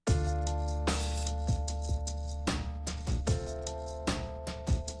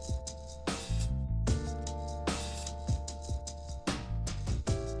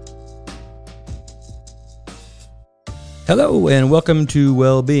Hello and welcome to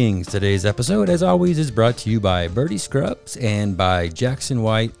Wellbeings. Today's episode, as always, is brought to you by Birdie Scrubs and by Jackson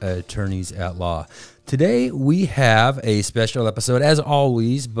White, Attorneys at Law. Today we have a special episode, as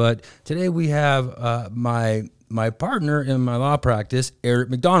always, but today we have my partner in my law practice, Eric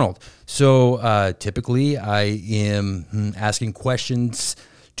McDonald. So typically I am asking questions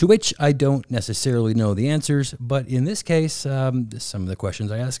to which I don't necessarily know the answers, but in this case, some of the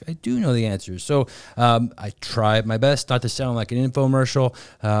questions I ask, I do know the answers. So I try my best not to sound like an infomercial,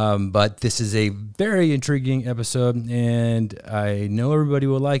 but this is a very intriguing episode, and I know everybody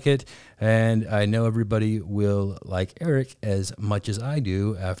will like it, and I know everybody will like Eric as much as I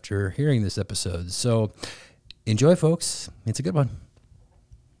do after hearing this episode. So enjoy, folks. It's a good one.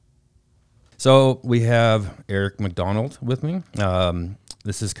 So we have Eric McDonald with me.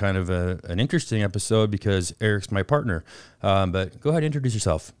 This is kind of an interesting episode because Eric's my partner. But go ahead and introduce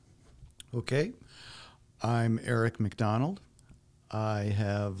yourself. Okay. I'm Eric McDonald. I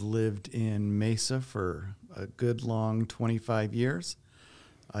have lived in Mesa for a good long 25 years.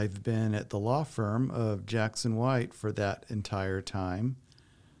 I've been at the law firm of Jackson White for that entire time.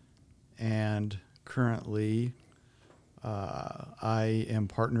 And currently, I am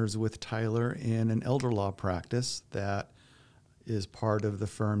partners with Tyler in an elder law practice that is part of the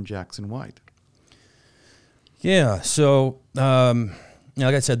firm Jackson White. Yeah, so like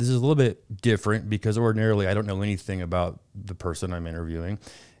I said, this is a little bit different because ordinarily I don't know anything about the person I'm interviewing.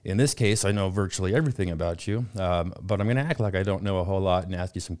 In this case, I know virtually everything about you, but I'm going to act like I don't know a whole lot and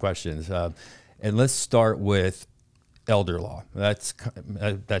ask you some questions. And let's start with elder law. That's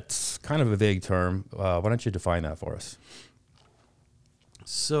kind of a vague term. Why don't you define that for us?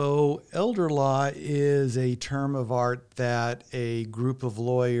 So elder law is a term of art that a group of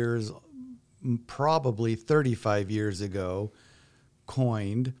lawyers probably 35 years ago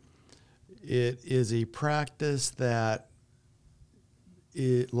coined. It is a practice that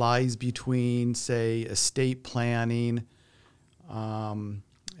it lies between, say, estate planning,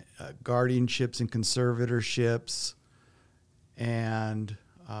 guardianships and conservatorships, and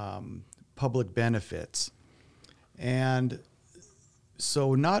public benefits. And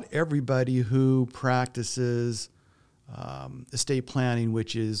so not everybody who practices estate planning,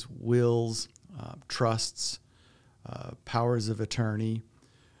 which is wills, trusts, powers of attorney,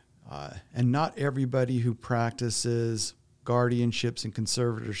 and not everybody who practices guardianships and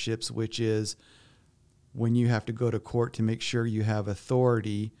conservatorships, which is when you have to go to court to make sure you have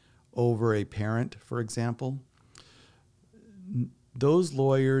authority over a parent, for example. Those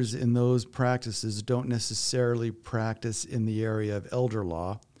lawyers in those practices don't necessarily practice in the area of elder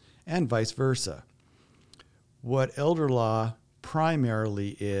law, and vice versa. What elder law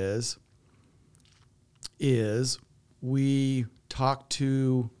primarily is we talk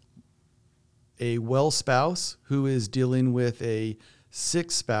to a well spouse who is dealing with a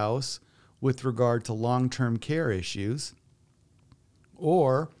sick spouse with regard to long-term care issues,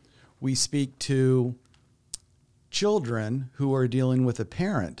 or we speak to children who are dealing with a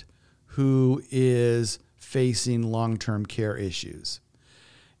parent who is facing long-term care issues.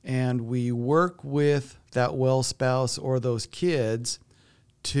 And we work with that well spouse or those kids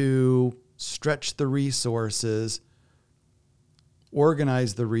to stretch the resources,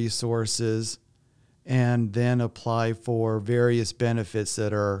 organize the resources, and then apply for various benefits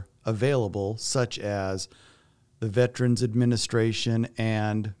that are available, such as the Veterans Administration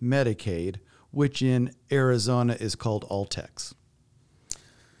and Medicaid, which in Arizona is called Altex.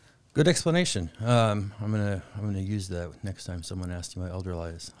 Good explanation. I'm gonna use that next time someone asks me what elder law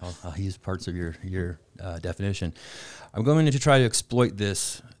is. I'll use parts of your definition. I'm going to try to exploit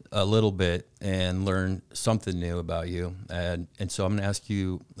this a little bit and learn something new about you. And so I'm going to ask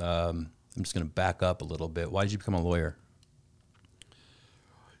you. I'm just going to back up a little bit. Why did you become a lawyer?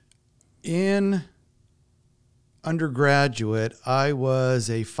 In undergraduate, I was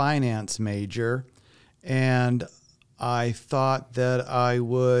a finance major, and I thought that I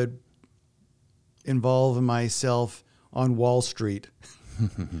would involve myself on Wall Street.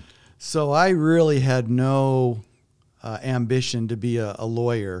 So I really had no ambition to be a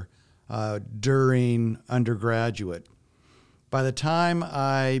lawyer during undergraduate. By the time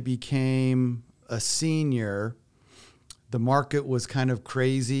I became a senior, the market was kind of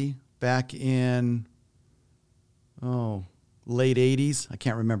crazy back in late 80s. I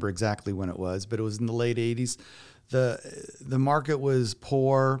can't remember exactly when it was, but it was in the late 80s. The market was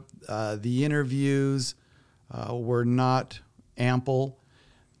poor. The interviews were not ample.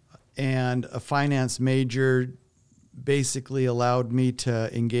 And a finance major basically allowed me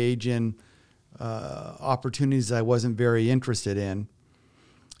to engage in opportunities I wasn't very interested in.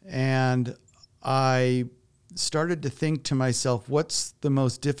 And I started to think to myself, what's the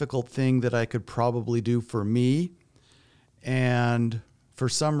most difficult thing that I could probably do for me? And for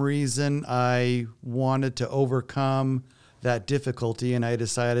some reason, I wanted to overcome that difficulty, and I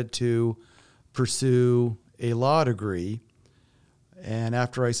decided to pursue a law degree. And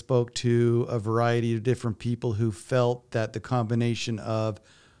after I spoke to a variety of different people who felt that the combination of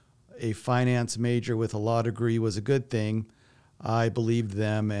a finance major with a law degree was a good thing, I believed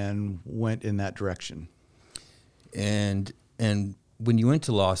them and went in that direction. And when you went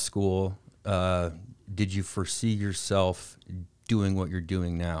to law school, did you foresee yourself doing what you're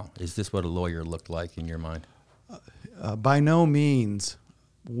doing now? Is this what a lawyer looked like in your mind? By no means.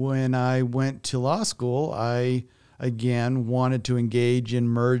 When I went to law school, I again wanted to engage in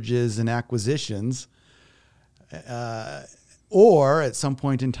mergers and acquisitions. Or at some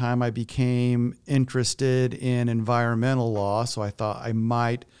point in time, I became interested in environmental law, so I thought I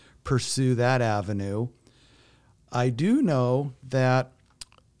might pursue that avenue. I do know that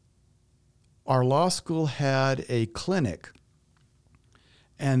our law school had a clinic,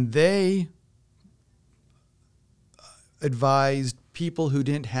 and they advised people who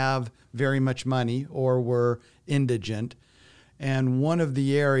didn't have very much money or were indigent. And one of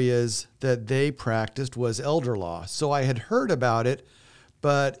the areas that they practiced was elder law. So I had heard about it,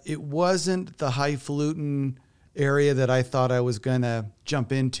 but it wasn't the highfalutin area that I thought I was going to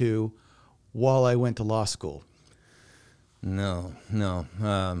jump into while I went to law school. No.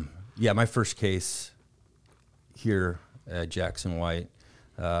 Yeah, my first case here at Jackson White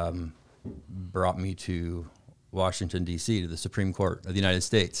brought me to Washington, D.C., to the Supreme Court of the United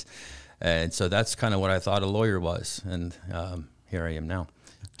States. And so that's kind of what I thought a lawyer was. And here I am now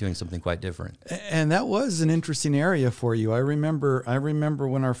doing something quite different. And that was an interesting area for you. I remember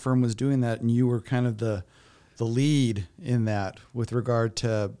when our firm was doing that, and you were kind of the lead in that with regard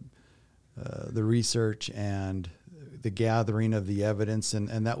to the research and the gathering of the evidence.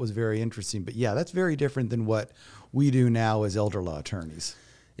 And that was very interesting. But yeah, that's very different than what we do now as elder law attorneys.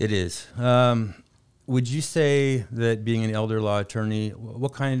 It is. Would you say that being an elder law attorney,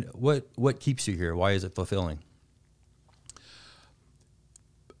 what keeps you here? Why is it fulfilling?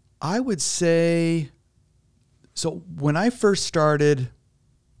 I would say, so when I first started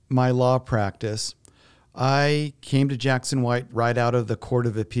my law practice, I came to Jackson White right out of the Court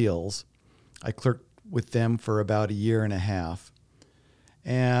of Appeals. I clerked with them for about a year and a half.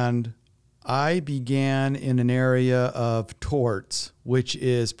 And I began in an area of torts, which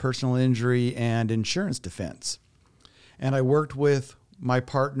is personal injury and insurance defense. And I worked with my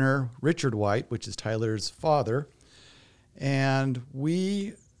partner, Richard White, which is Tyler's father, and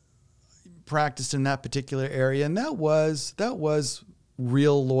we practiced in that particular area. And that was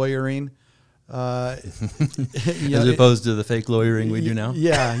real lawyering. As opposed to the fake lawyering we do now?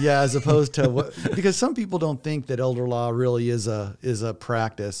 Yeah, as opposed to because some people don't think that elder law really is a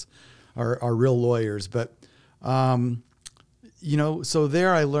practice. Are real lawyers. But, so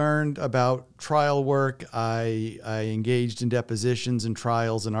there I learned about trial work. I engaged in depositions and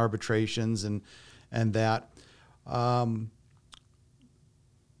trials and arbitrations and that.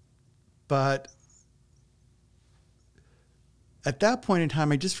 But at that point in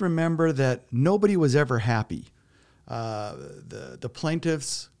time, I just remember that nobody was ever happy. The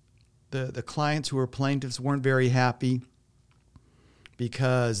plaintiffs, the clients who were plaintiffs weren't very happy,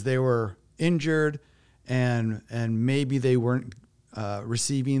 because they were injured and maybe they weren't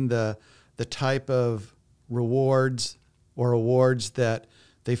receiving the type of rewards or awards that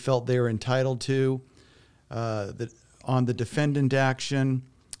they felt they were entitled to. On the defendant action,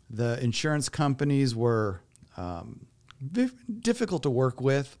 the insurance companies were difficult to work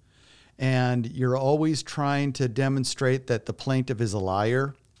with, and you're always trying to demonstrate that the plaintiff is a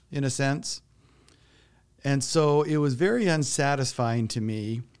liar, in a sense. And so it was very unsatisfying to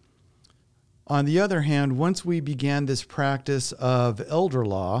me. On the other hand, once we began this practice of elder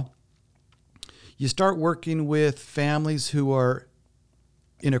law, you start working with families who are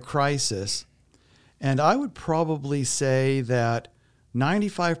in a crisis. And I would probably say that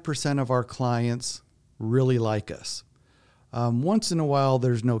 95% of our clients really like us. Once in a while,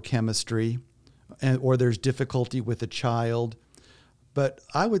 there's no chemistry or there's difficulty with a child. But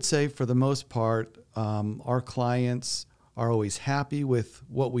I would say for the most part, our clients are always happy with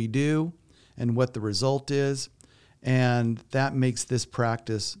what we do and what the result is. And that makes this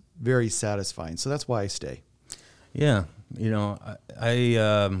practice very satisfying. So that's why I stay. Yeah.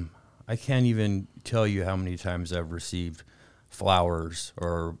 I can't even tell you how many times I've received flowers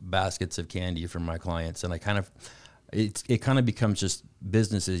or baskets of candy from my clients. And it kind of becomes just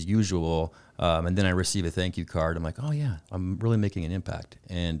business as usual. And then I receive a thank you card. I'm like, oh yeah, I'm really making an impact.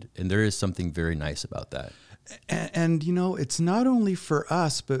 And there is something very nice about that. And you know, it's not only for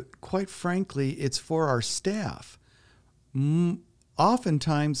us, but quite frankly, it's for our staff.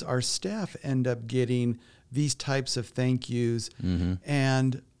 Oftentimes, our staff end up getting these types of thank yous.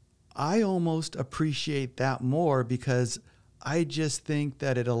 And I almost appreciate that more because I just think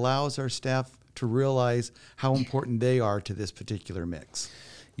that it allows our staff to realize how important they are to this particular mix.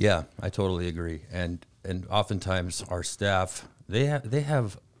 Yeah, I totally agree. And oftentimes our staff, they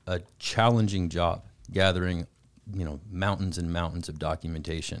have a challenging job gathering, mountains and mountains of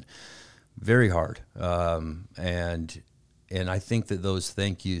documentation. Very hard. And I think that those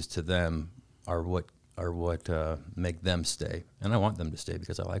thank yous to them are what make them stay. And I want them to stay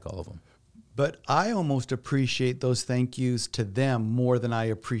because I like all of them. But I almost appreciate those thank yous to them more than I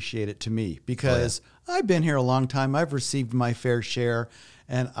appreciate it to me because I've been here a long time. I've received my fair share,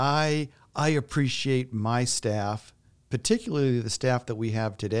 and I appreciate my staff, particularly the staff that we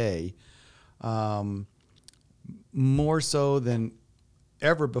have today, more so than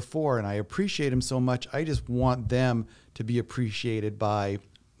ever before. And I appreciate them so much. I just want them to be appreciated by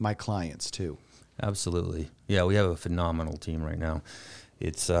my clients too. Absolutely. Yeah, we have a phenomenal team right now.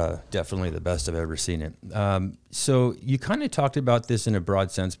 It's definitely the best I've ever seen it. So you kind of talked about this in a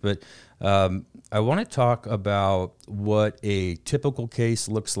broad sense, but I want to talk about what a typical case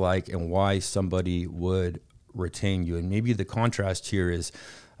looks like and why somebody would retain you. And maybe the contrast here is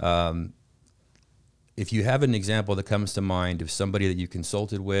if you have an example that comes to mind of somebody that you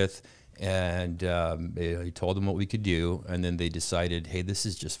consulted with and you told them what we could do, and then they decided, hey, this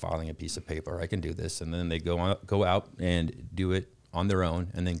is just filing a piece of paper. I can do this. And then they go out and do it on their own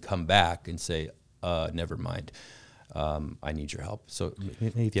and then come back and say, never mind, I need your help. So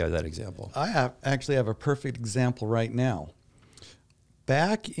maybe if you have that example. I actually have a perfect example right now.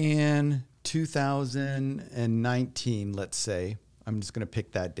 Back in 2019, let's say, I'm just going to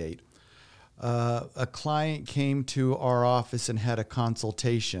pick that date, a client came to our office and had a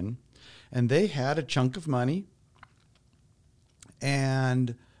consultation, and they had a chunk of money,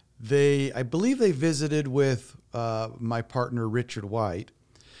 and I believe they visited with my partner, Richard White,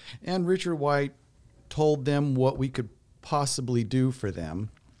 and Richard White told them what we could possibly do for them.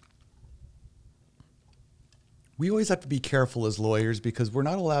 We always have to be careful as lawyers because we're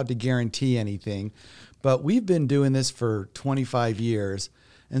not allowed to guarantee anything, but we've been doing this for 25 years,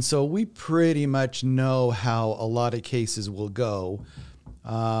 and so we pretty much know how a lot of cases will go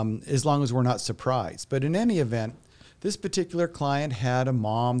as long as we're not surprised. But in any event, this particular client had a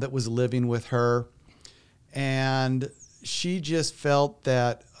mom that was living with her, and she just felt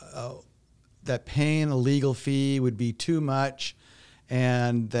that that paying a legal fee would be too much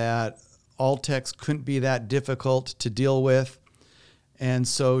and that Altex couldn't be that difficult to deal with, and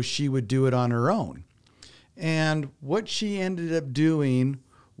so she would do it on her own. And what she ended up doing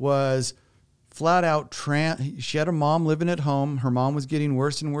was flat out, she had a mom living at home. Her mom was getting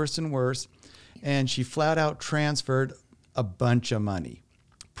worse and worse and worse, and she flat out transferred a bunch of money,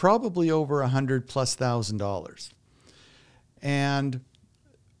 probably over $100,000+. And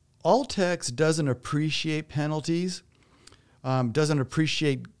Altex doesn't appreciate penalties, doesn't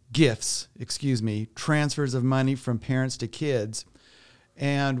appreciate transfers of money from parents to kids.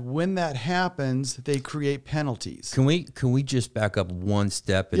 And when that happens, they create penalties. Can we just back up one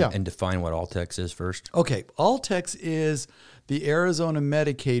step and define what Altex is first? Okay, Altex is the Arizona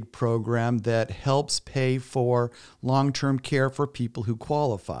Medicaid program that helps pay for long-term care for people who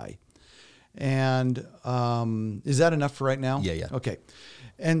qualify. And is that enough for right now? Yeah. Okay.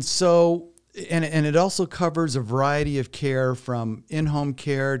 And so, and it also covers a variety of care from in-home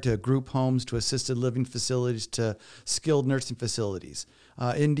care to group homes to assisted living facilities to skilled nursing facilities.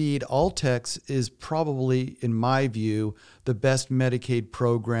 Indeed, Altex is probably, in my view, the best Medicaid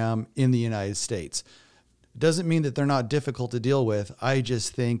program in the United States. Doesn't mean that they're not difficult to deal with. I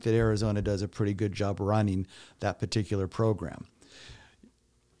just think that Arizona does a pretty good job running that particular program.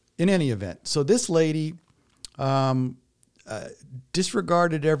 In any event, so this lady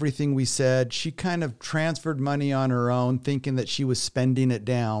disregarded everything we said. She kind of transferred money on her own, thinking that she was spending it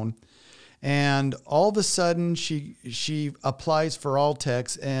down. And all of a sudden, she applies for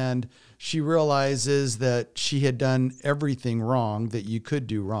Altex, and she realizes that she had done everything wrong that you could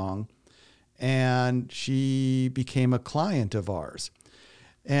do wrong. And she became a client of ours.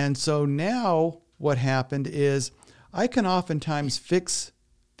 And so now what happened is I can oftentimes fix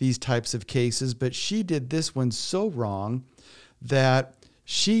these types of cases, but she did this one so wrong that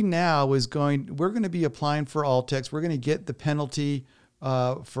she now we're going to be applying for Altex. We're going to get the penalty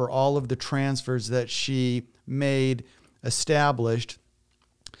for all of the transfers that she made established.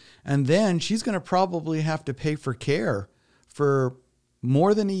 And then she's going to probably have to pay for care for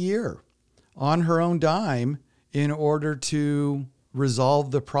more than a year. on her own dime in order to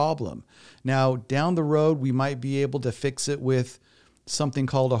resolve the problem. Now, down the road, we might be able to fix it with something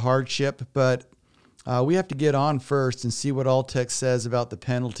called a hardship, but we have to get on first and see what Altex says about the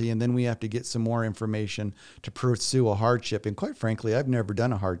penalty, and then we have to get some more information to pursue a hardship. And quite frankly, I've never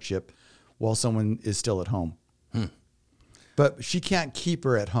done a hardship while someone is still at home. But she can't keep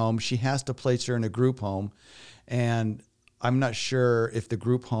her at home. She has to place her in a group home, and I'm not sure if the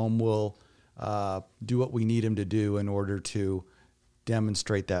group home will do what we need him to do in order to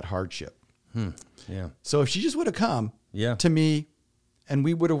demonstrate that hardship. Yeah. So if she just would have come Yeah. to me and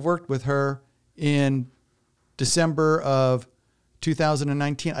we would have worked with her in December of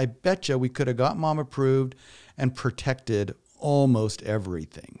 2019, I bet you we could have got mom approved and protected almost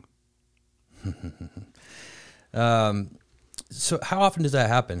everything. So how often does that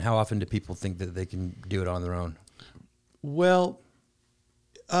happen? How often do people think that they can do it on their own? Well,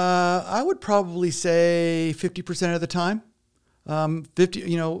 I would probably say 50% of the time.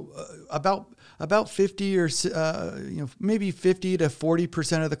 50, about 50 or, maybe 50 to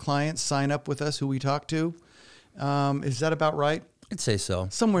 40% of the clients sign up with us who we talk to. Is that about right? I'd say so.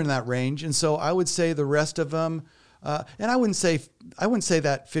 Somewhere in that range. And so I would say the rest of them, and I wouldn't say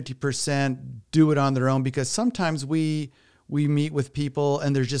that 50% do it on their own, because sometimes we meet with people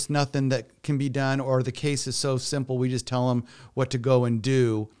and there's just nothing that can be done, or the case is so simple, we just tell them what to go and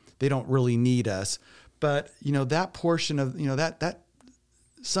do. They don't really need us. But, that portion of, that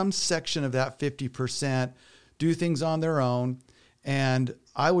some section of that 50% do things on their own. And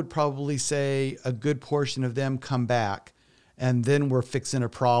I would probably say a good portion of them come back, and then we're fixing a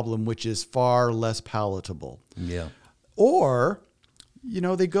problem which is far less palatable. Yeah. Or,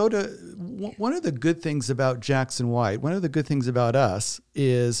 they go to, one of the good things about Jackson White, one of the good things about us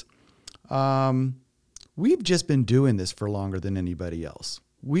is we've just been doing this for longer than anybody else.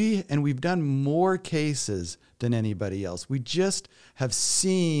 We've done more cases than anybody else. We just have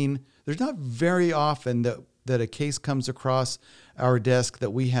seen, there's not very often that a case comes across our desk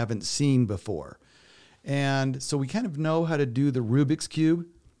that we haven't seen before. And so we kind of know how to do the Rubik's Cube.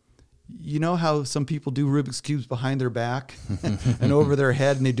 You know how some people do Rubik's Cubes behind their back and over their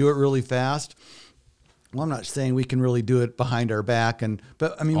head, and they do it really fast? Well, I'm not saying we can really do it behind our back,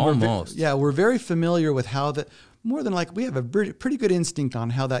 but I mean, almost. we're very familiar with how that. More than like, we have a pretty good instinct on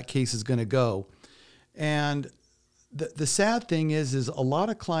how that case is going to go. And the sad thing is a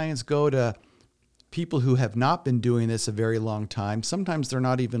lot of clients go to people who have not been doing this a very long time. Sometimes they're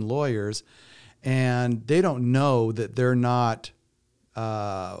not even lawyers, and they don't know that they're not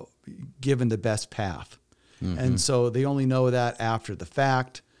given the best path. Mm-hmm. And so they only know that after the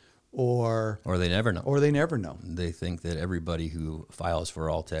fact, or they never know. Or they never know. They think that everybody who files for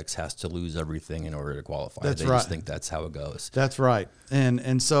Altex has to lose everything in order to qualify. They just think that's how it goes. That's right.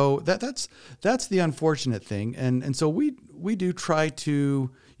 And so that's the unfortunate thing. And so we do try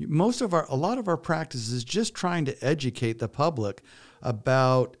to, a lot of our practice is just trying to educate the public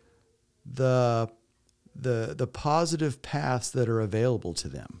about the positive paths that are available to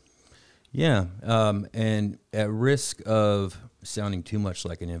them. Yeah. And at risk of sounding too much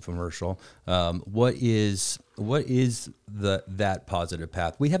like an infomercial, what is that positive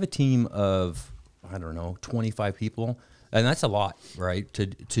path? We have a team of, 25 people, and that's a lot, right? To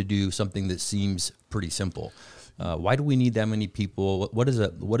do something that seems pretty simple. Why do we need that many people? What does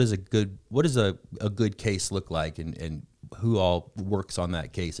a good case look like, and who all works on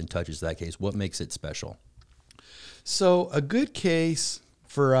that case and touches that case? What makes it special? So a good case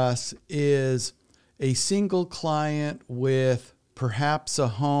for us is a single client with perhaps a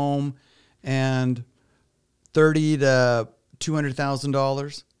home and $30,000 to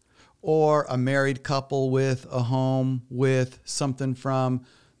 $200,000, or a married couple with a home with something from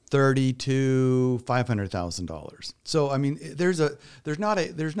 $30,000 to $500,000. So I mean, there's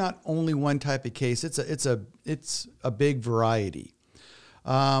not only one type of case. It's a big variety.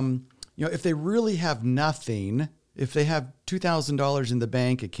 If they really have nothing, if they have $2,000 in the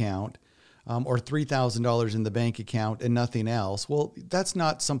bank account, or $3,000 in the bank account and nothing else, well, that's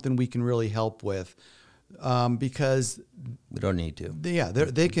not something we can really help with, because we don't need to. They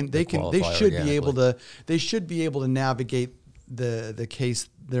should be able to navigate the case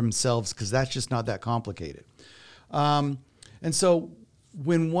themselves, because that's just not that complicated. And so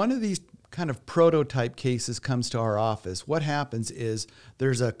when one of these kind of prototype cases comes to our office, what happens is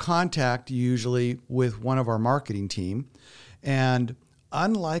there's a contact usually with one of our marketing team. And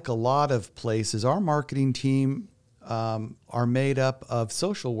unlike a lot of places, our marketing team are made up of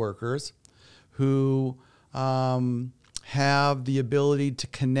social workers who have the ability to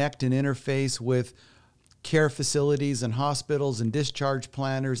connect and interface with care facilities and hospitals and discharge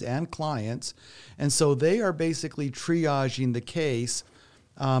planners and clients. And so they are basically triaging the case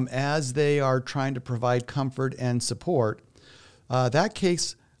as they are trying to provide comfort and support. That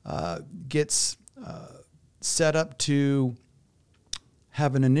case gets set up to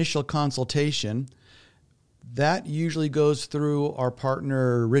have an initial consultation. That usually goes through our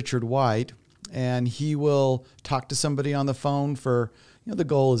partner, Richard White, and he will talk to somebody on the phone for, the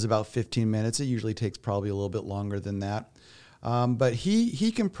goal is about 15 minutes. It usually takes probably a little bit longer than that. But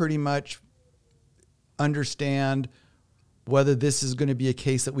he can pretty much understand whether this is going to be a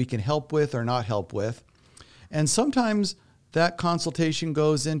case that we can help with or not help with. And sometimes that consultation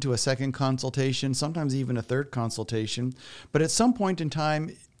goes into a second consultation, sometimes even a third consultation. But at some point in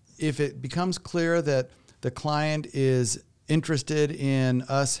time, if it becomes clear that the client is interested in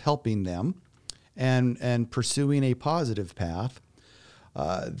us helping them and pursuing a positive path,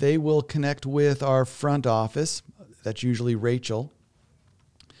 they will connect with our front office. That's usually Rachel.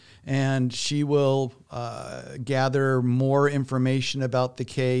 And she will gather more information about the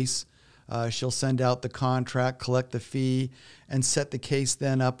case. She'll send out the contract, collect the fee, and set the case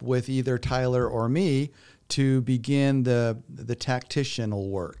then up with either Tyler or me to begin the tacticianal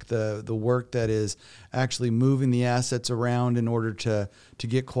work, the work that is actually moving the assets around in order to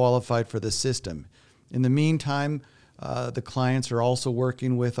get qualified for the system. In the meantime, the clients are also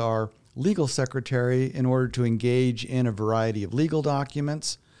working with our legal secretary in order to engage in a variety of legal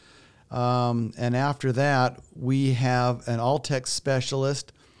documents. And after that, we have an Altex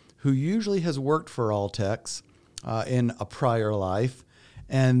specialist who usually has worked for Altex in a prior life,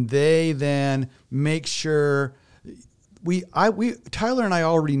 and they then make sure Tyler and I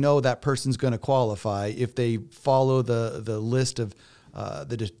already know that person's going to qualify if they follow the list of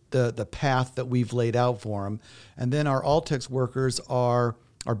the path that we've laid out for them. And then our Altex workers are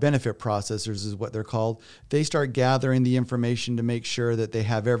our benefit processors is what they're called. They start gathering the information to make sure that they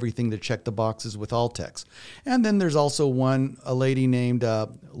have everything to check the boxes with Altex. And then there's also a lady named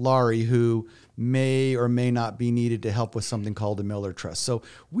Laurie who may or may not be needed to help with something called a Miller Trust. So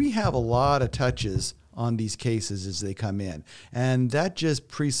we have a lot of touches on these cases as they come in. And that just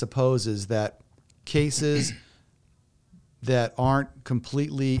presupposes that cases that aren't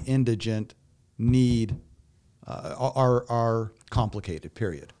completely indigent need are complicated,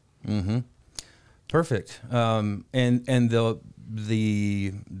 period. Mm-hmm. Perfect. And the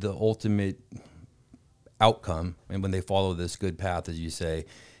ultimate outcome, and when they follow this good path, as you say,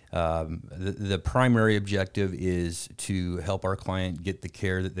 the primary objective is to help our client get the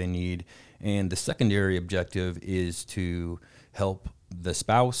care that they need, and the secondary objective is to help the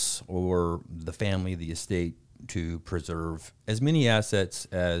spouse or the family, the estate, to preserve as many assets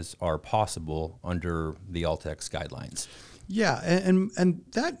as are possible under the Altex guidelines. Yeah, and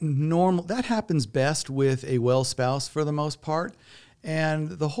that happens best with a well spouse for the most part. And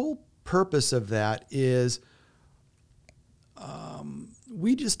the whole purpose of that is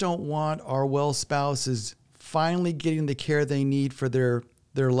we just don't want our well spouses finally getting the care they need for their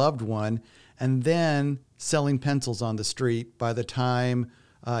loved one and then selling pencils on the street by the time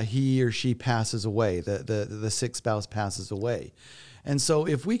he or she passes away, the sick spouse passes away. And so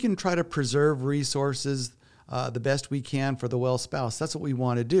if we can try to preserve resources the best we can for the well spouse, that's what we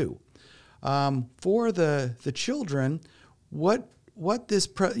want to do. For the children,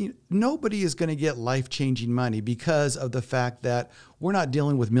 nobody is going to get life-changing money because of the fact that we're not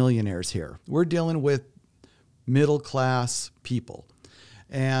dealing with millionaires here. We're dealing with middle-class people.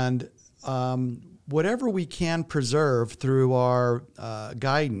 And whatever we can preserve through our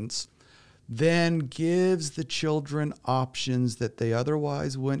guidance then gives the children options that they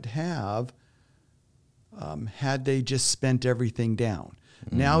otherwise wouldn't have had they just spent everything down.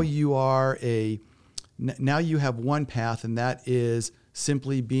 Mm-hmm. Now you have one path, and that is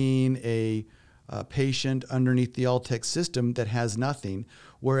simply being a patient underneath the Altex system that has nothing.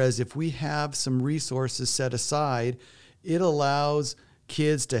 Whereas if we have some resources set aside, it allows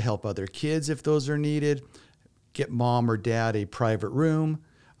kids to help other kids if those are needed, get mom or dad a private room,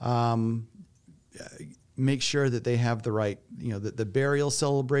 make sure that they have the right, the burial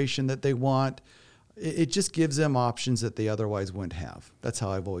celebration that they want. It just gives them options that they otherwise wouldn't have. That's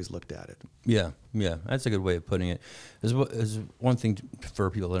how I've always looked at it. Yeah, that's a good way of putting it. Is one thing for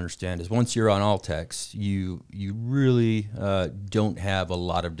people to understand is once you're on Altex, you really don't have a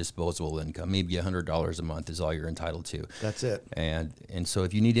lot of disposable income. Maybe $100 a month is all you're entitled to. That's it. And so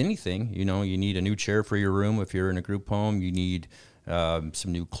if you need anything, you need a new chair for your room if you're in a group home. You need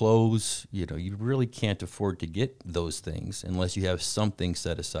some new clothes. You know, you really can't afford to get those things unless you have something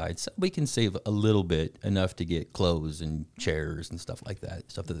set aside. So we can save a little bit, enough to get clothes and chairs and stuff like that,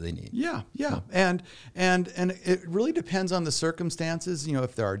 stuff that they need. Yeah. And it really depends on the circumstances. You know,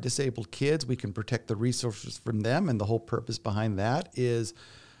 if there are disabled kids, we can protect the resources from them. And the whole purpose behind that is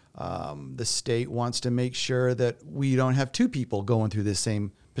the state wants to make sure that we don't have two people going through the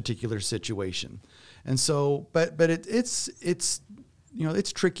same particular situation. And so, but it's you know,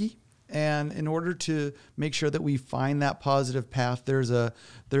 it's tricky. And in order to make sure that we find that positive path, there's a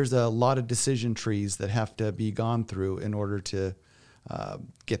lot of decision trees that have to be gone through in order to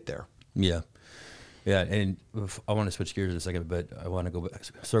get there. Yeah. Yeah. And I want to switch gears in a second, but I want to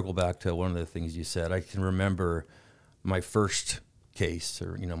circle back to one of the things you said. I can remember my first case,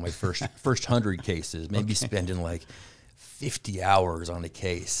 or, you know, my first 100 cases, maybe spending like 50 hours on a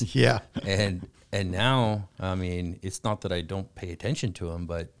case. Yeah. And now, I mean, it's not that I don't pay attention to them,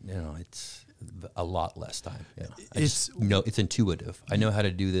 but, you know, it's a lot less time. You know, it's intuitive. I know how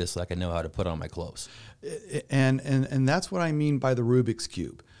to do this, like I know how to put on my clothes. And that's what I mean by the Rubik's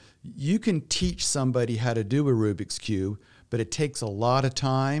Cube. You can teach somebody how to do a Rubik's Cube, but it takes a lot of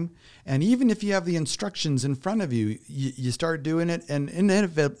time. And even if you have the instructions in front of you, you start doing it, and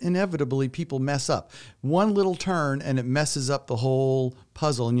inevitably people mess up. One little turn and it messes up the whole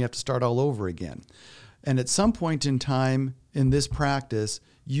puzzle, and you have to start all over again. And at some point in time in this practice,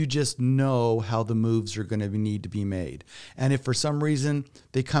 you just know how the moves are going to need to be made. And if for some reason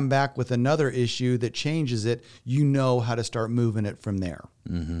they come back with another issue that changes it, you know how to start moving it from there.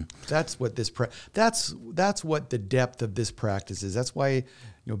 Mm-hmm. That's what that's what the depth of this practice is. That's why, you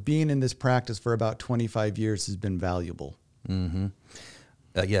know, being in this practice for about 25 years has been valuable. Mm-hmm.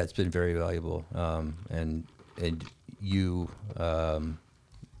 Yeah, it's been very valuable. And you,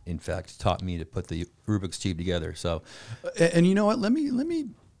 in fact, taught me to put the Rubik's Cube together. So, and you know what? Let me.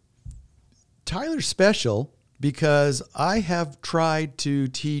 Tyler's special because I have tried to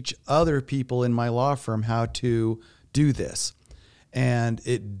teach other people in my law firm how to do this, and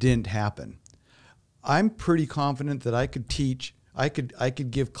it didn't happen. I'm pretty confident that I could teach. I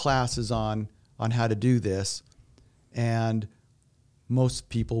could give classes on how to do this, and most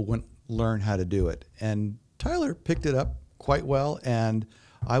people wouldn't learn how to do it. And Tyler picked it up quite well, and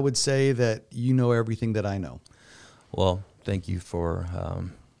I would say that you know everything that I know. Well, thank you for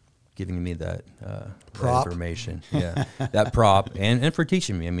giving me that prop information. Yeah, that prop, and for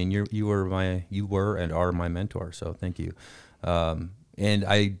teaching me. I mean, you were and are my mentor. So thank you. And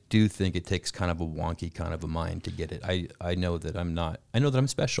I do think it takes kind of a wonky kind of a mind to get it. I know that I'm not. I know that I'm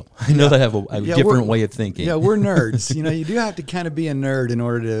special. I know that I have a different way of thinking. Yeah, we're nerds. You know, you do have to kind of be a nerd in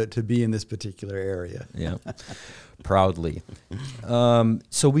order to be in this particular area. Yeah. Proudly.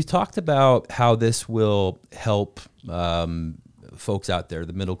 So we talked about how this will help folks out there,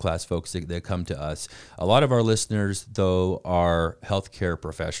 the middle-class folks that come to us. A lot of our listeners, though, are healthcare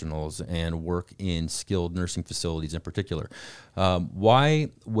professionals and work in skilled nursing facilities in particular. Why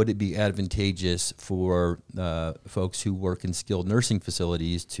would it be advantageous for folks who work in skilled nursing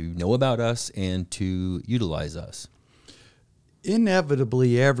facilities to know about us and to utilize us?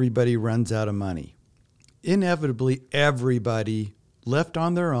 Inevitably, everybody runs out of money. Inevitably, everybody left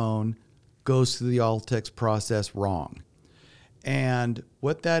on their own goes through the Altex process wrong. And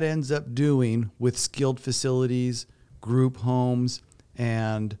what that ends up doing with skilled facilities, group homes,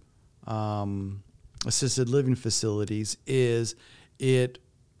 and assisted living facilities is it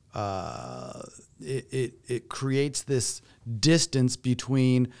creates this distance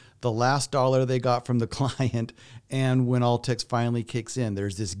between the last dollar they got from the client and when Altex finally kicks in.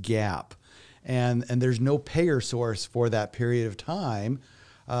 There's this gap. And there's no payer source for that period of time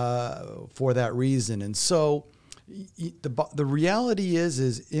for that reason. And so the reality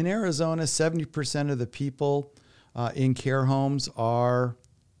is in Arizona, 70% of the people in care homes are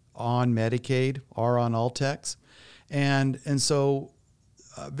on Medicaid, are on Altex. And so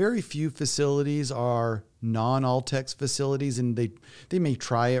very few facilities are non-Altex facilities, and they may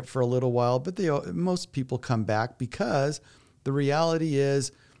try it for a little while, but most people come back because the reality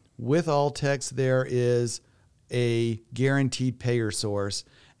is with Altex, there is a guaranteed payer source,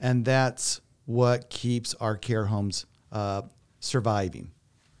 and that's what keeps our care homes surviving.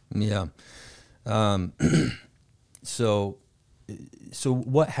 Yeah. So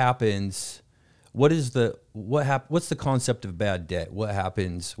what happens? What's the concept of bad debt? What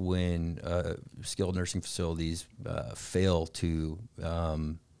happens when skilled nursing facilities fail to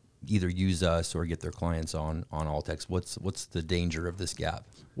either use us or get their clients on Altex? What's the danger of this gap?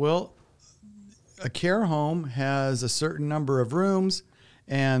 Well, a care home has a certain number of rooms,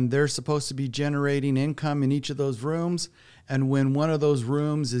 and they're supposed to be generating income in each of those rooms. And when one of those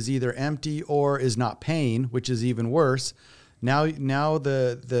rooms is either empty or is not paying, which is even worse, now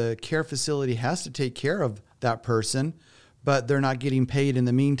the care facility has to take care of that person, but they're not getting paid in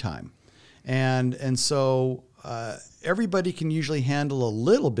the meantime. And so everybody can usually handle a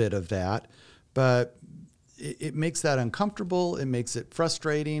little bit of that, but it makes that uncomfortable. It makes it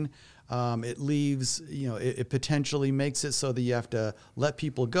frustrating. It leaves, it potentially makes it so that you have to let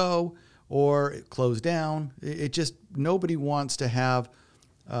people go or close down. It just, nobody wants to have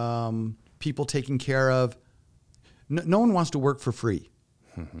people taken care of. No one wants to work for free.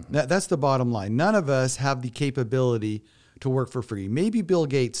 That's the bottom line. None of us have the capability to work for free. Maybe Bill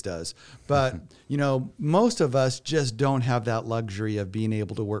Gates does, but most of us just don't have that luxury of being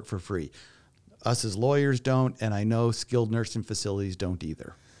able to work for free. Us as lawyers don't, and I know skilled nursing facilities don't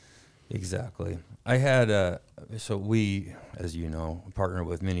either. Exactly. I had so we, as you know, partner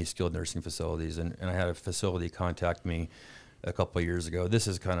with many skilled nursing facilities, and I had a facility contact me a couple of years ago. This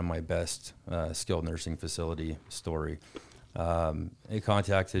is kind of my best skilled nursing facility story. They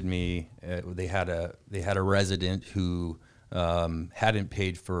contacted me. They had a resident who hadn't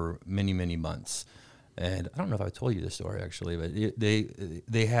paid for many months, and I don't know if I told you this story actually, but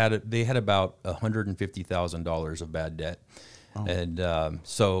they had about $150,000 of bad debt. Oh. And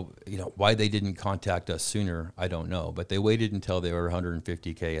so, why they didn't contact us sooner, I don't know. But they waited until they were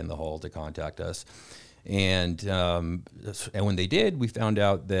 $150K in the hole to contact us. And when they did, we found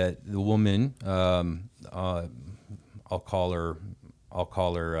out that the woman, I'll call her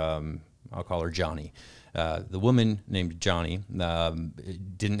Johnny. The woman named Johnny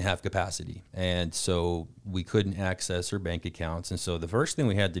didn't have capacity, and so we couldn't access her bank accounts. And so the first thing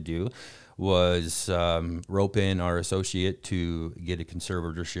we had to do was rope in our associate to get a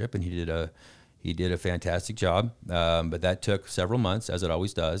conservatorship, and he did a fantastic job. But that took several months, as it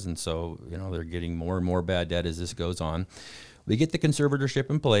always does. And so they're getting more and more bad debt as this goes on. We get the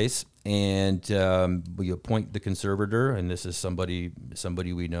conservatorship in place, and we appoint the conservator, and this is somebody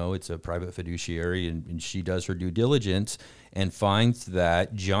we know. It's a private fiduciary, and she does her due diligence and finds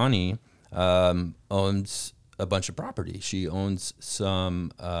that Johnny owns a bunch of property. She owns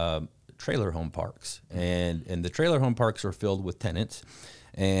some trailer home parks, and the trailer home parks are filled with tenants.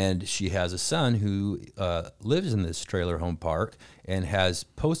 And she has a son who lives in this trailer home park and has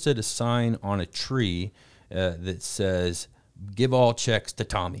posted a sign on a tree that says, "Give all checks to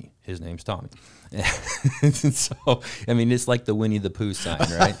Tommy." His name's Tommy. And so, it's like the Winnie the Pooh sign,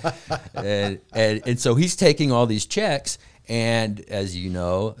 right? and so he's taking all these checks, and as you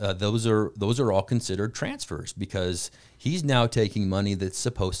know, those are all considered transfers because he's now taking money that's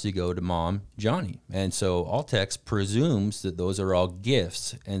supposed to go to mom, Johnny. And so Altex presumes that those are all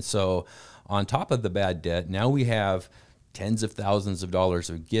gifts. And so on top of the bad debt, now we have tens of thousands of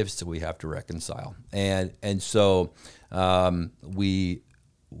dollars of gifts that we have to reconcile. And so we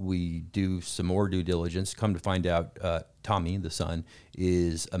do some more due diligence. Come to find out, Tommy, the son,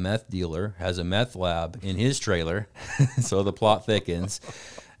 is a meth dealer, has a meth lab in his trailer. So the plot thickens.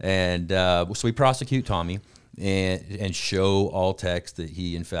 And so we prosecute Tommy and show Altex that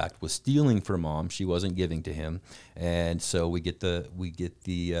he, in fact, was stealing from mom. She wasn't giving to him. And so we get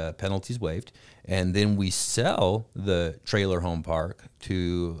the penalties waived. And then we sell the trailer home park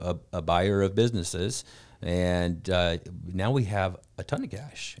to a buyer of businesses. And now we have a ton of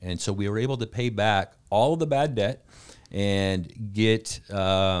cash. And so we were able to pay back all of the bad debt and get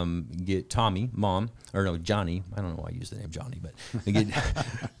Tommy, mom, or no, Johnny. I don't know why I use the name Johnny, but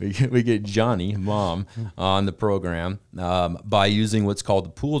we get Johnny, mom, on the program by using what's called the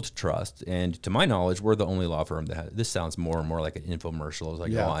pooled trust. And to my knowledge, we're the only law firm that has, this sounds more and more like an infomercial as I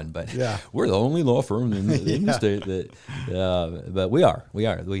go on, but we're the only law firm in the state that, but we are.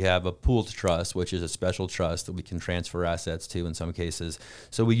 We have a pooled trust, which is a special trust that we can transfer assets to in some cases.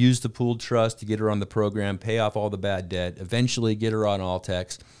 So we use the pooled trust to get her on the program, pay off all the bad debt, eventually get her on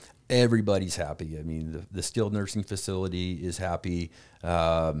Altex. Everybody's happy. The skilled nursing facility is happy.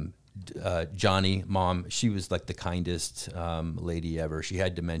 Johnny, mom, she was like the kindest lady ever. She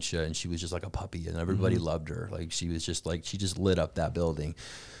had dementia and she was just like a puppy, and everybody loved her. Like she just lit up that building.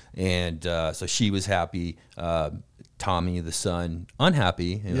 And so she was happy. Tommy, the son,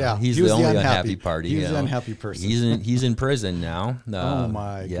 unhappy. He's the only unhappy party. He's the unhappy person. He's in prison now. Oh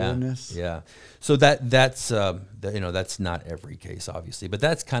my goodness. Yeah. So that's not every case, obviously, but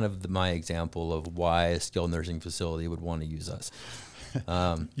that's kind of my example of why a skilled nursing facility would want to use us.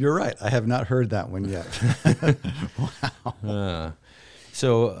 You're right. I have not heard that one yet. Wow.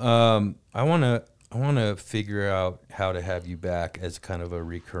 So I want to figure out how to have you back as kind of a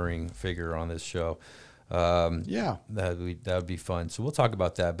recurring figure on this show. Yeah. That would be fun. So we'll talk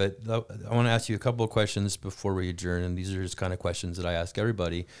about that. But I want to ask you a couple of questions before we adjourn, and these are just kind of questions that I ask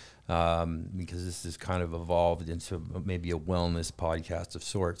everybody, because this has kind of evolved into maybe a wellness podcast of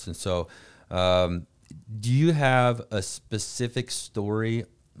sorts. And so, do you have a specific story?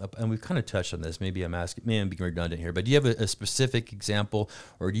 And we've kind of touched on this. Maybe I'm being redundant here, but do you have a specific example,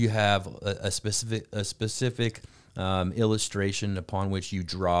 or do you have a specific illustration upon which you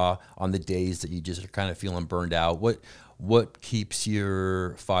draw on the days that you just are kind of feeling burned out? What keeps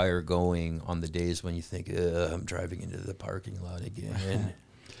your fire going on the days when you think, I'm driving into the parking lot again?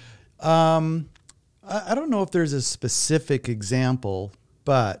 I don't know if there's a specific example,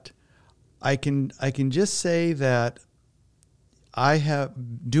 but I can just say that I have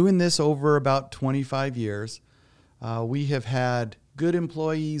doing this over about 25 years. We have had good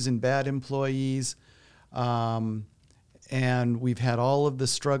employees and bad employees. And we've had all of the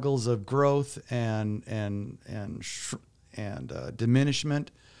struggles of growth and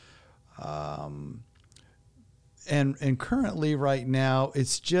diminishment. And currently right now,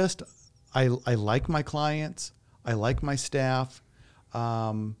 it's just, I like my clients. I like my staff.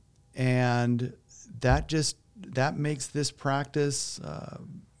 And that makes this practice,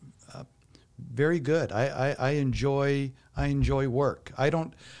 very good. I enjoy work. I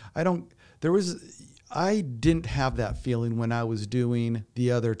didn't have that feeling when I was doing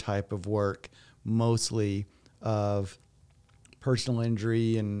the other type of work, mostly of personal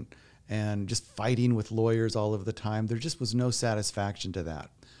injury and just fighting with lawyers all of the time. There just was no satisfaction to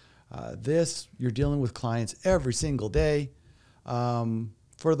that. You're dealing with clients every single day.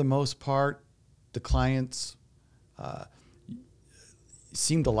 For the most part, the clients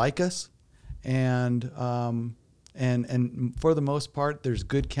seem to like us, and for the most part, there's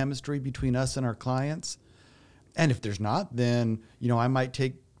good chemistry between us and our clients. And if there's not, then I might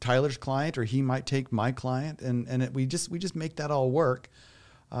take Tyler's client, or he might take my client, and we just make that all work.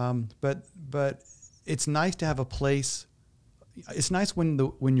 But it's nice to have a place. It's nice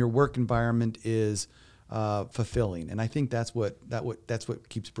when your work environment is fulfilling, and I think that's what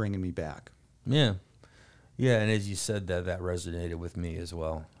keeps bringing me back. Yeah. And as you said, that resonated with me as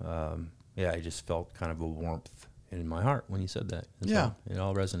well. I just felt kind of a warmth in my heart when you said that. So it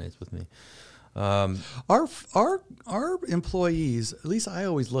all resonates with me. Our employees, at least I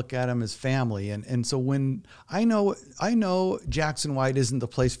always look at them as family, and so when I know Jackson White isn't the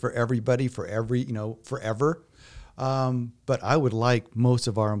place for everybody forever. But I would like most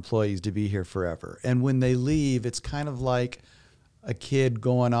of our employees to be here forever. And when they leave, it's kind of like a kid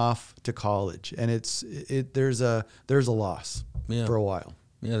going off to college, and there's a loss for a while.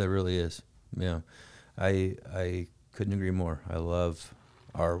 Yeah, there really is. Yeah, I couldn't agree more. I love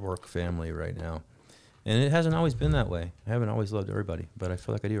our work family right now, and it hasn't always been that way. I haven't always loved everybody, but I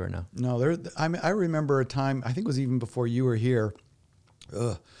feel like I do right now. No, I remember a time, I think it was even before you were here.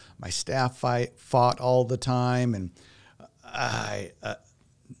 My staff fought all the time, and I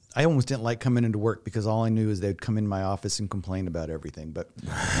almost didn't like coming into work because all I knew is they'd come in my office and complain about everything. But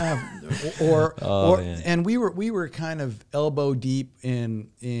and we were kind of elbow deep in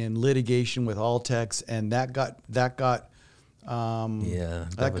litigation with Altex, and that got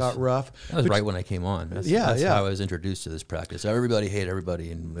rough. That was right when I came on. That's how I was introduced to this practice. Everybody hated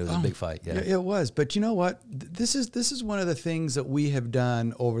everybody, and it was a big fight. Yeah, it was. But you know what? This is one of the things that we have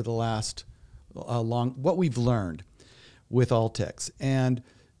done over the last what we've learned with Altex. And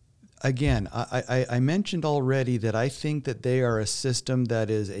again, I mentioned already that I think that they are a system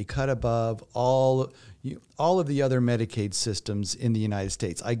that is a cut above all of the other Medicaid systems in the United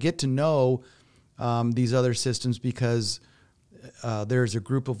States. I get to know these other systems because there's a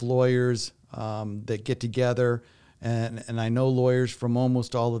group of lawyers that get together, and I know lawyers from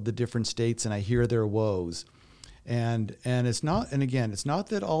almost all of the different states, and I hear their woes. And it's not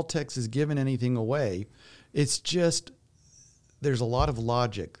that Altex has given anything away. It's just there's a lot of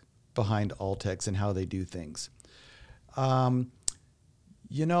logic behind Altex and how they do things. When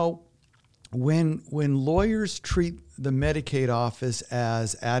lawyers treat the Medicaid office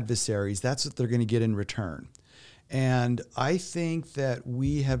as adversaries, that's what they're going to get in return. And I think that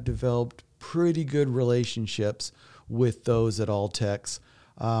we have developed pretty good relationships with those at Altex.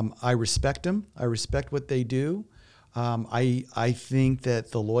 I respect them. I respect what they do. I think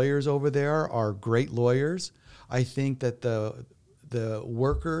that the lawyers over there are great lawyers. I think that the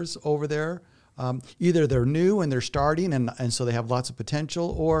workers over there, either they're new and they're starting and so they have lots of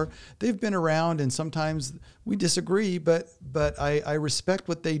potential, or they've been around and sometimes we disagree, but I respect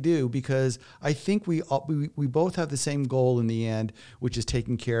what they do because I think we both have the same goal in the end, which is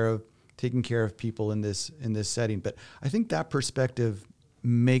taking care of people in this setting. But I think that perspective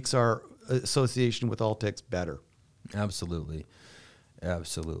makes our association with Altex better. Absolutely.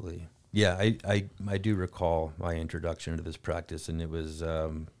 Absolutely. Yeah, I do recall my introduction to this practice, and it was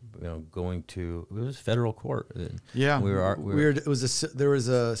it was federal court. Yeah, we were there was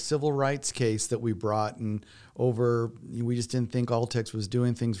a civil rights case that we brought, and we just didn't think Altex was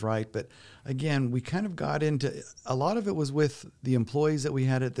doing things right. But again, we kind of got into a lot of it was with the employees that we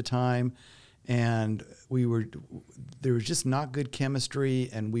had at the time, and there was just not good chemistry,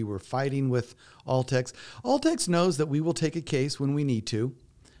 and we were fighting with Altex. Altex knows that we will take a case when we need to,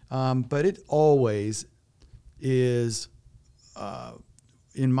 but it always is,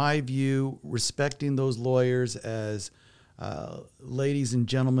 in my view, respecting those lawyers as ladies and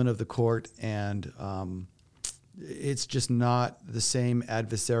gentlemen of the court, and it's just not the same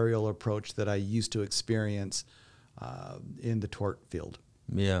adversarial approach that I used to experience in the tort field.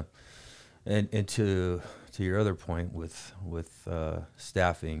 Yeah. And to your other point with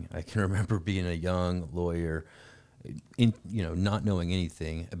staffing, I can remember being a young lawyer, not knowing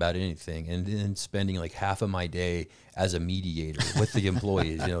anything about anything, and then spending like half of my day as a mediator with the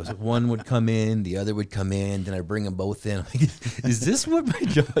employees. So one would come in, the other would come in, then I bring them both in. I'm like, is this what my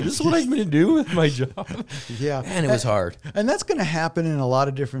job? Is this what I'm going to do with my job? Yeah, and it was hard. And that's going to happen in a lot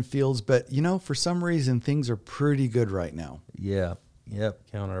of different fields, but for some reason things are pretty good right now. Yeah. Yep,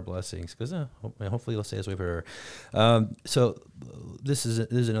 count our blessings, because hopefully it'll stay this way forever. So this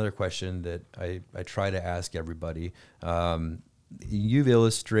is another question that I try to ask everybody. You've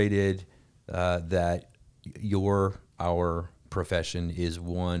illustrated that our profession is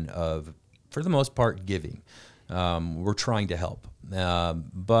one of, for the most part, giving. We're trying to help,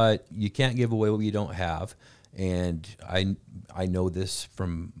 but you can't give away what you don't have. And I know this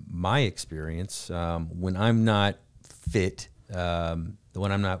from my experience. When I'm not fit, when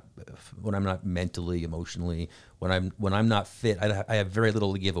I'm not mentally, emotionally, when I'm not fit, I have very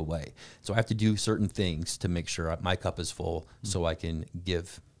little to give away. So I have to do certain things to make sure my cup is full, so I can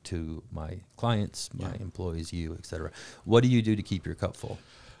give to my clients, my employees, you, etc. What do you do to keep your cup full?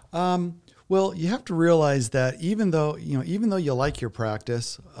 Well, you have to realize that even though you like your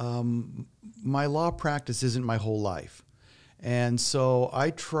practice, my law practice isn't my whole life, and so I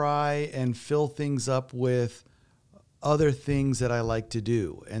try and fill things up with other things that I like to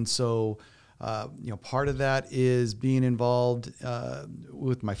do. And so, part of that is being involved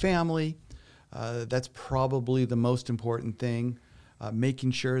with my family. That's probably the most important thing. Making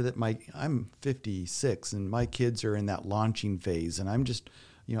sure that I'm 56 and my kids are in that launching phase. And I'm just,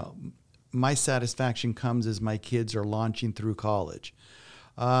 my satisfaction comes as my kids are launching through college.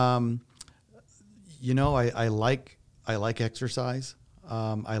 I like exercise.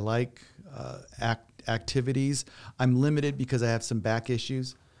 I like activities. I'm limited because I have some back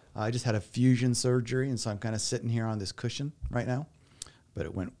issues. I just had a fusion surgery, and so I'm kind of sitting here on this cushion right now, but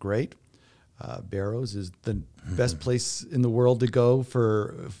it went great. Barrows is the best place in the world to go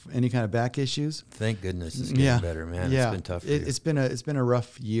for any kind of back issues. Thank goodness it's getting better, man. Yeah. It's been tough for you. It's been a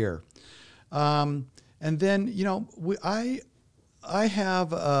rough year. And then, I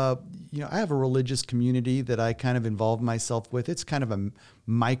have a religious community that I kind of involve myself with. It's kind of a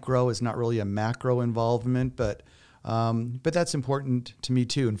micro, it's not really a macro involvement, but that's important to me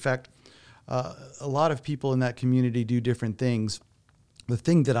too. In fact, a lot of people in that community do different things. The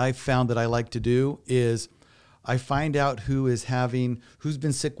thing that I've found that I like to do is I find out who's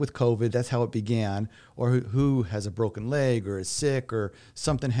been sick with COVID, that's how it began, or who has a broken leg or is sick or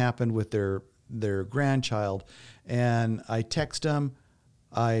something happened with their grandchild. And I text them.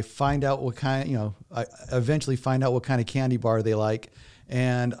 I find out I eventually find out what kind of candy bar they like,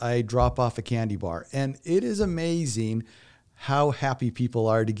 and I drop off a candy bar. And it is amazing how happy people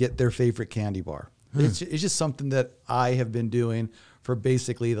are to get their favorite candy bar. It's just something that I have been doing for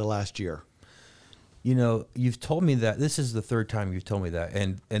basically the last year. You've told me that. This is the third time you've told me that.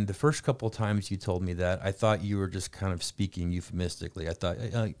 And the first couple of times you told me that, I thought you were just kind of speaking euphemistically. I thought,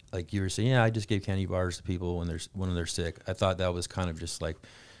 like you were saying, I just gave candy bars to people when they're sick. I thought that was kind of just like,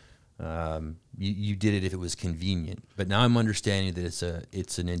 you did it if it was convenient. But now I'm understanding that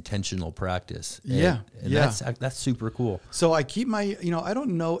it's an intentional practice. And that's super cool. So I keep I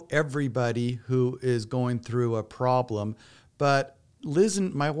don't know everybody who is going through a problem, but Liz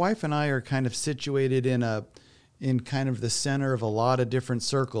and my wife and I are kind of situated in kind of the center of a lot of different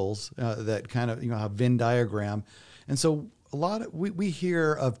circles that kind of a Venn diagram, and so we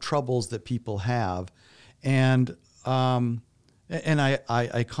hear of troubles that people have, and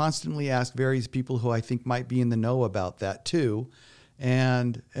I constantly ask various people who I think might be in the know about that too,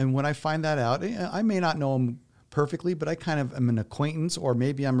 and when I find that out, I may not know them perfectly, but I kind of am an acquaintance, or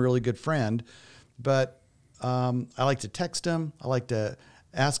maybe I'm a really good friend, but I like to text them. I like to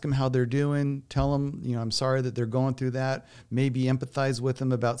ask them how they're doing, tell them, I'm sorry that they're going through that, maybe empathize with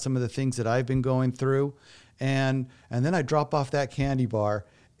them about some of the things that I've been going through. And then I drop off that candy bar,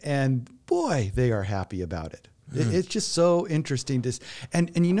 and boy, they are happy about it. It's just so interesting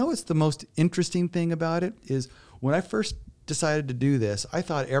and what's the most interesting thing about it is when I first decided to do this, I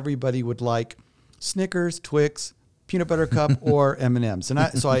thought everybody would like Snickers, Twix, peanut butter cup, or M&Ms. And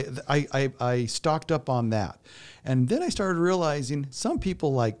I stocked up on that. And then I started realizing some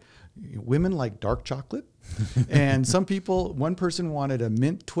people women like dark chocolate. And one person wanted a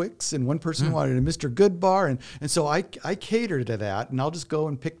mint Twix, and one person wanted a Mr. Good bar. And so I cater to that, and I'll just go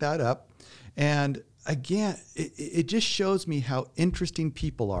and pick that up. And again, it just shows me how interesting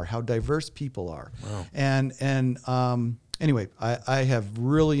people are, how diverse people are. Wow. And anyway, I have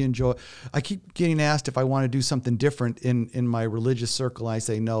really enjoyed. I keep getting asked if I want to do something different in my religious circle. I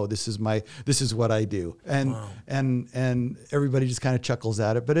say no. This is what I do, and wow. and everybody just kind of chuckles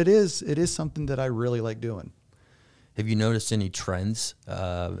at it. But it is something that I really like doing. Have you noticed any trends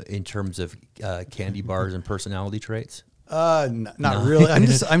in terms of candy bars and personality traits? Not really.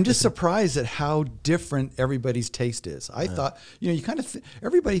 I'm just surprised at how different everybody's taste is. I thought, you kind of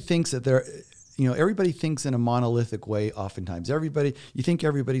everybody thinks that everybody thinks in a monolithic way. Oftentimes, you think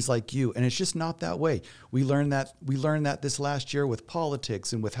everybody's like you, and it's just not that way. We learned that this last year with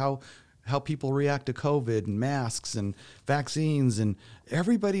politics and with how people react to COVID and masks and vaccines, and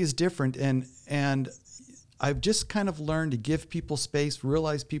everybody is different. And I've just kind of learned to give people space,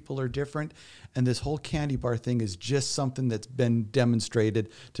 realize people are different. And this whole candy bar thing is just something that's been demonstrated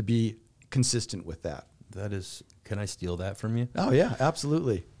to be consistent with that. That is, can I steal that from you? Oh yeah,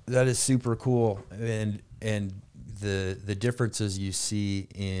 absolutely. That is super cool. And the differences you see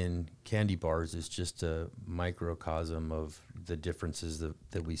in candy bars is just a microcosm of the differences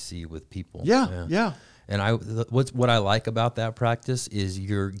that we see with people. Yeah. And what I like about that practice is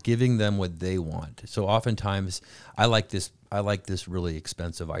you're giving them what they want. So oftentimes I like this really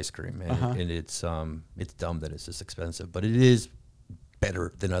expensive ice cream, and it's dumb that it's this expensive, but it is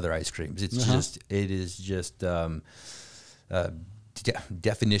better than other ice creams. It is just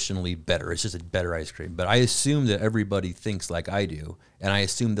definitionally better. It's just a better ice cream. But I assume that everybody thinks like I do, and I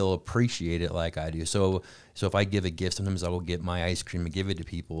assume they'll appreciate it like I do. So if I give a gift, sometimes I will get my ice cream and give it to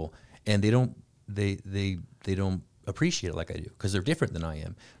people, and they don't appreciate it like I do because they're different than I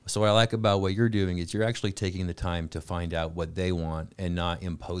am. So what I like about what you're doing is you're actually taking the time to find out what they want and not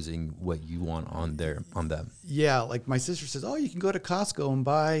imposing what you want on them. Yeah, like my sister says, oh, you can go to Costco and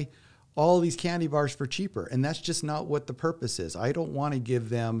buy all these candy bars for cheaper. And that's just not what the purpose is. I don't want to give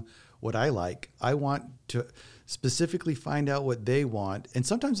them what I like. I want to specifically find out what they want. And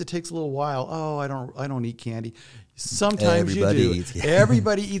sometimes it takes a little while. Oh, I don't eat candy. Sometimes you do.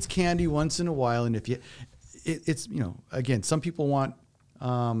 Everybody eats candy once in a while. And it's again, some people want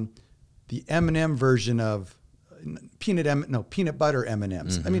the M&M version of peanut butter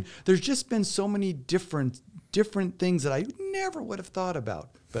M&Ms. Mm-hmm. I mean, there's just been so many different things that I never would have thought about.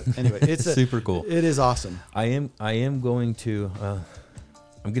 But anyway, it's super cool. It is awesome. I am going to.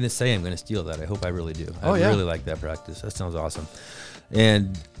 I'm going to say I'm going to steal that. I hope I really do. I really like that practice. That sounds awesome.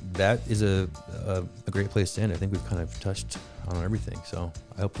 And that is a great place to end. I think we've kind of touched on everything. So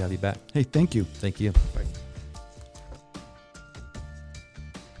I hope to have you back. Hey, thank you. Thank you. Bye.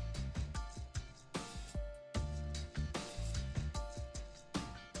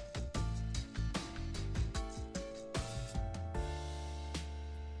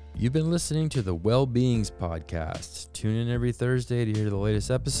 You've been listening to the Well-Beings Podcast. Tune in every Thursday to hear the latest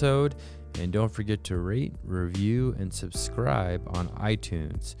episode. And don't forget to rate, review, and subscribe on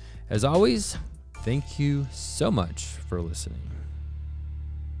iTunes. As always, thank you so much for listening.